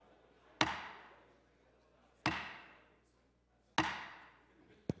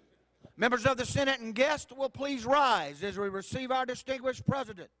Members of the Senate and guests will please rise as we receive our distinguished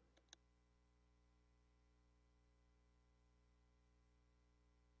President.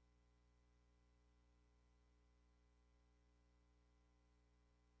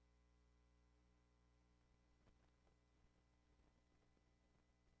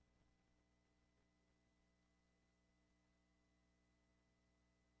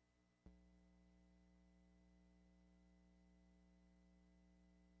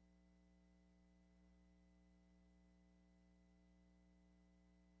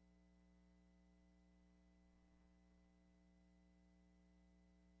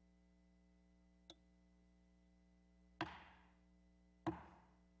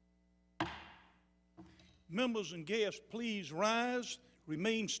 Members and guests, please rise.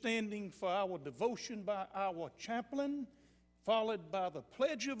 Remain standing for our devotion by our chaplain, followed by the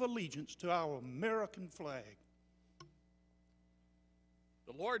Pledge of Allegiance to our American flag.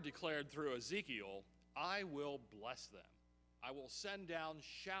 The Lord declared through Ezekiel, "I will bless them. I will send down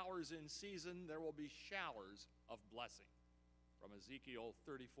showers in season. There will be showers of blessing." From Ezekiel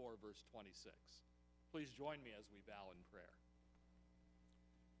 34, verse 26. Please join me as we bow in prayer.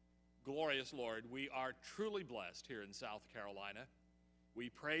 Glorious Lord, we are truly blessed here in South Carolina.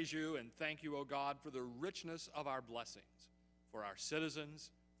 We praise you and thank you, O God, for the richness of our blessings, for our citizens,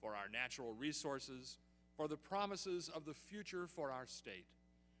 for our natural resources, for the promises of the future for our state.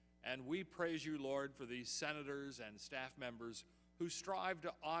 And we praise you, Lord, for these senators and staff members who strive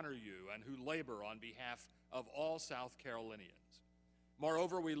to honor you and who labor on behalf of all South Carolinians.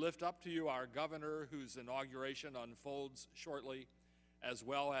 Moreover, we lift up to you our governor, whose inauguration unfolds shortly, as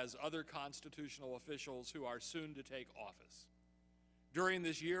well as other constitutional officials who are soon to take office. During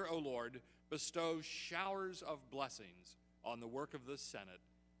this year, O Lord, bestow showers of blessings on the work of the Senate,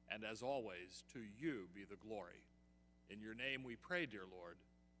 and as always, to you be the glory. In your name we pray, dear Lord.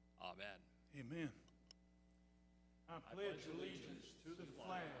 Amen. Amen. I pledge allegiance to the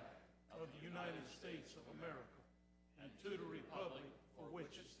flag of the United States of America and to the republic for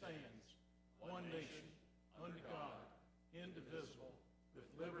which it stands, one nation, under God, indivisible, with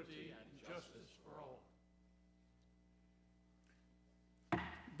liberty and justice for all.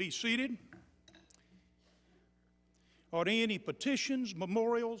 Be seated. Are there any petitions,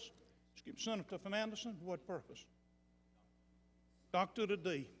 memorials? Senator from Anderson, for what purpose? Doctor of the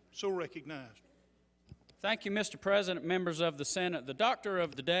Day, so recognized. Thank you, Mr. President, members of the Senate. The Doctor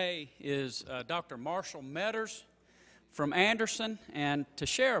of the Day is Dr. Marshall Metters from Anderson. And to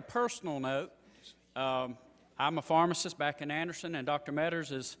share a personal note, I'm a pharmacist back in Anderson, and Dr.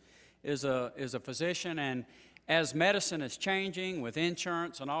 Metters is a physician. And as medicine is changing with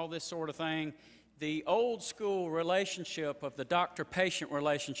insurance and all this sort of thing, the old school relationship of the doctor-patient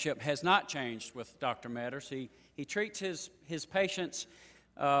relationship has not changed with Dr. Metters. He treats his patients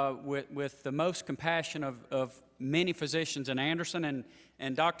with the most compassion of many physicians in Anderson.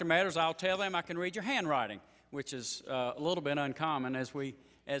 And Dr. Metters, I'll tell them I can read your handwriting, which is a little bit uncommon as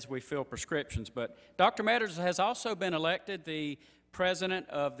we fill prescriptions. But Dr. Metters has also been elected the president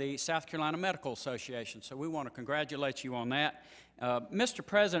of the South Carolina Medical Association, so we want to congratulate you on that. Mr.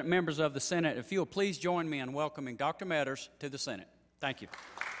 President, members of the Senate, if you'll please join me in welcoming Dr. Metters to the Senate. Thank you.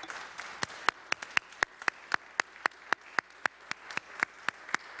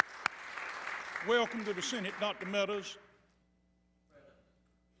 Welcome to the Senate, Dr. Metters.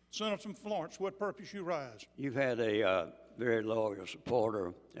 Senator from Florence, what purpose you rise? You've had a very loyal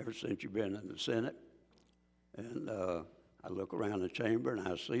supporter ever since you've been in the Senate. And I look around the chamber and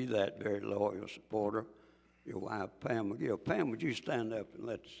I see that very loyal supporter, your wife, Pam McGill. Pam, would you stand up and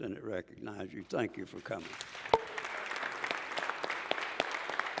let the Senate recognize you? Thank you for coming.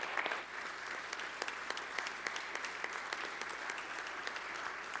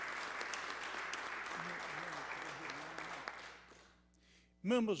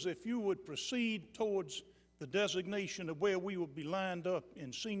 Members, if you would proceed towards the designation of where we will be lined up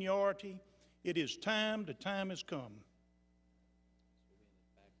in seniority, it is time, the time has come.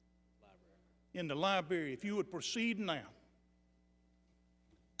 In the library, if you would proceed now.